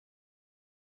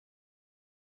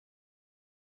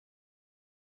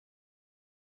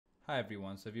Hi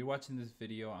everyone, so if you're watching this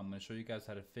video, I'm going to show you guys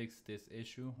how to fix this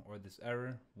issue or this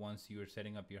error. Once you were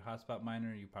setting up your hotspot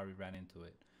miner, you probably ran into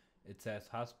it. It says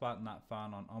hotspot not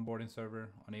found on onboarding server,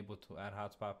 unable to add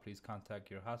hotspot, please contact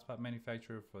your hotspot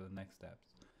manufacturer for the next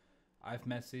steps. I've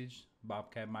messaged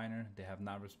Bobcat miner, they have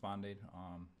not responded.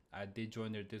 I did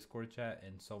join their Discord chat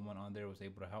and someone on there was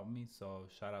able to help me, so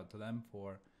shout out to them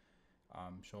for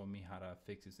showing me how to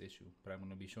fix this issue. But I'm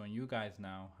going to be showing you guys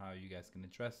now how you guys can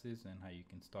address this and how you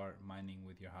can start mining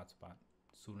with your hotspot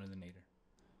sooner than later.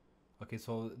 Okay,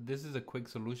 so this is a quick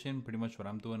solution. Pretty much what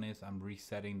I'm doing is I'm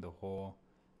resetting the whole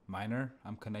miner.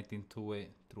 I'm connecting to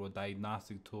it through a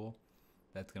diagnostic tool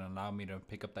that's going to allow me to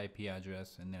pick up the IP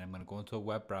address, and then I'm going to go into a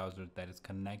web browser that is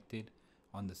connected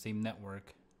on the same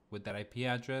network with that IP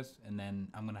address, and then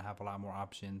I'm going to have a lot more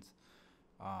options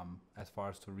as far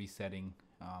as to resetting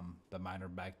the miner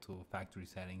back to factory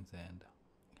settings and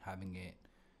having it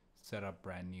set up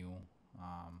brand new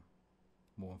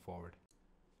moving forward.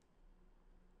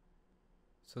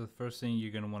 So the first thing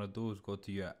you're going to want to do is go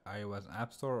to your iOS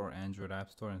App Store or Android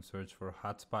App Store and search for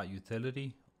Hotspot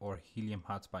Utility or Helium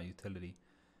Hotspot Utility.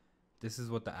 This is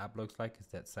what the app looks like.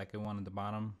 It's that second one at the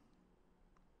bottom.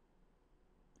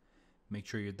 Make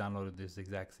sure you downloaded this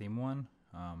exact same one,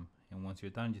 and once you're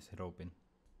done, just hit open.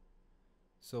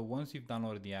 So once you've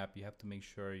downloaded the app, you have to make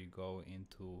sure you go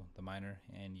into the miner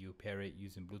and you pair it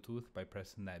using Bluetooth by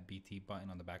pressing that BT button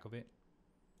on the back of it.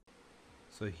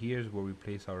 So here's where we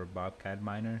place our Bobcat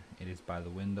miner. It is by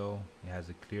the window. It has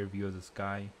a clear view of the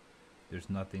sky. There's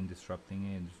nothing disrupting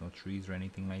it. There's no trees or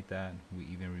anything like that. We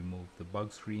even removed the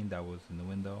bug screen that was in the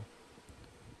window.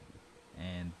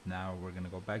 And now we're gonna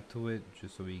go back to it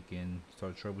just so we can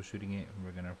start troubleshooting it.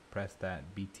 We're gonna press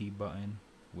that BT button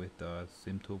with the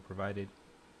SIM tool provided.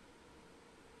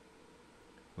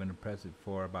 We're going to press it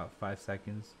for about 5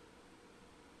 seconds.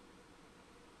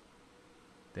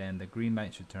 Then the green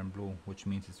light should turn blue, which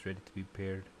means it's ready to be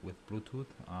paired with Bluetooth.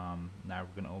 Now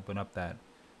we're going to open up that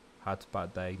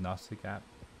Hotspot diagnostic app.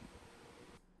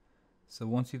 So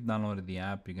once you've downloaded the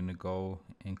app, you're going to go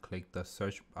and click the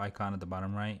search icon at the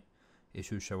bottom right. It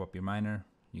should show up your miner.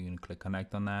 You're going to click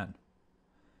connect on that.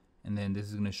 And then this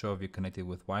is going to show if you're connected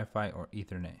with Wi-Fi or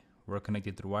Ethernet. We're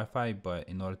connected through Wi-Fi, but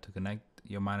in order to connect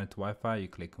your miner to Wi-Fi, you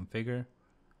click configure.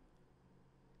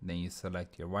 Then you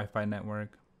select your Wi-Fi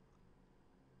network,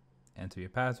 enter your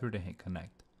password, and hit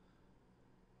connect.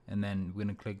 And then we're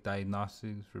going to click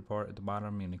diagnostics report at the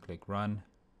bottom. You're going to click run,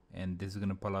 and this is going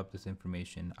to pull up this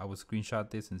information. I will screenshot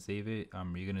this and save it.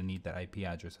 You're going to need that IP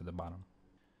address at the bottom.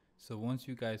 So once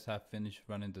you guys have finished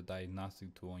running the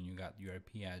diagnostic tool and you got your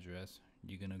IP address,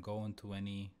 you're going to go into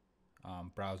any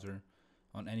browser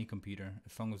on any computer,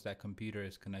 as long as that computer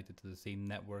is connected to the same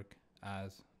network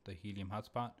as the Helium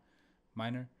hotspot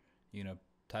miner. You're gonna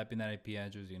type in that IP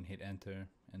address, you're gonna hit enter,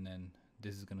 and then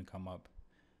this is gonna come up.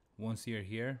 Once you're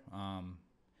here,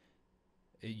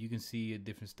 you can see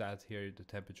different stats here. The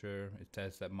temperature, it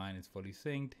says that mine is fully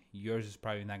synced. Yours is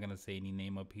probably not gonna say any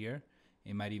name up here.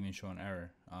 It might even show an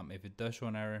error. If it does show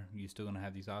an error, you're still gonna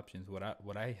have these options. What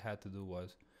I had to do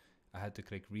was I had to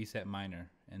click reset miner,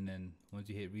 and then once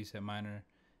you hit reset miner,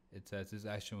 it says this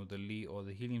action will delete all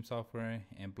the Helium software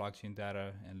and blockchain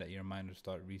data and let your miner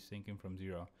start resyncing from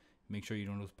 0. Make sure you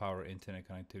don't lose power or internet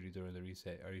connectivity during the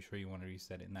reset. Are you sure you want to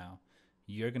reset it now?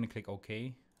 You're gonna click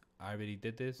OK. I already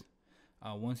did this.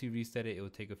 Once you reset it, it will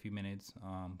take a few minutes.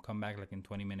 Come back like in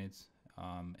 20 minutes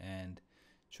and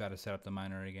try to set up the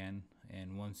miner again.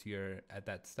 And once you're at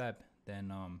that step,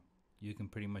 then you can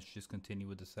pretty much just continue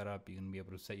with the setup. You're gonna be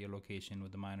able to set your location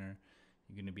with the miner.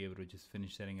 You're gonna be able to just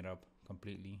finish setting it up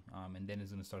completely, and then it's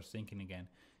gonna start syncing again.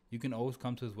 You can always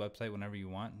come to this website whenever you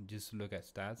want. Just look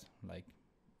at stats. Like,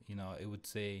 you know, it would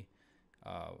say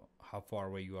how far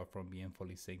away you are from being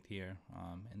fully synced here,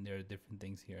 and there are different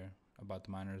things here about the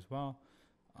miner as well.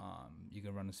 You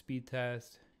can run a speed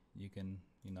test. You can,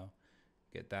 you know,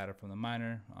 get data from the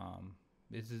miner.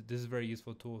 This is a very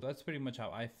useful tool. That's pretty much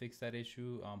how I fixed that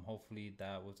issue. Hopefully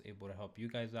that was able to help you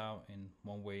guys out in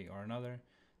one way or another.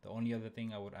 The only other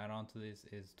thing I would add on to this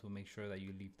is to make sure that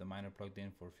you leave the miner plugged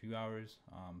in for a few hours.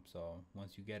 So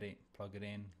once you get it, plug it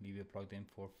in, leave it plugged in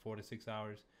for 4 to 6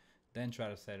 hours, then try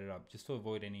to set it up just to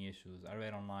avoid any issues. I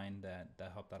read online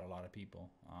that helped out a lot of people,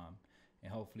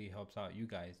 and hopefully it helps out you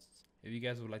guys. If you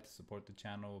guys would like to support the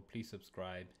channel, please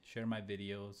subscribe, share my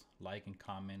videos, like and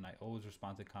comment. I always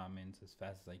respond to comments as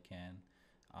fast as I can.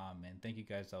 And thank you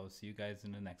guys. I will see you guys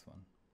in the next one.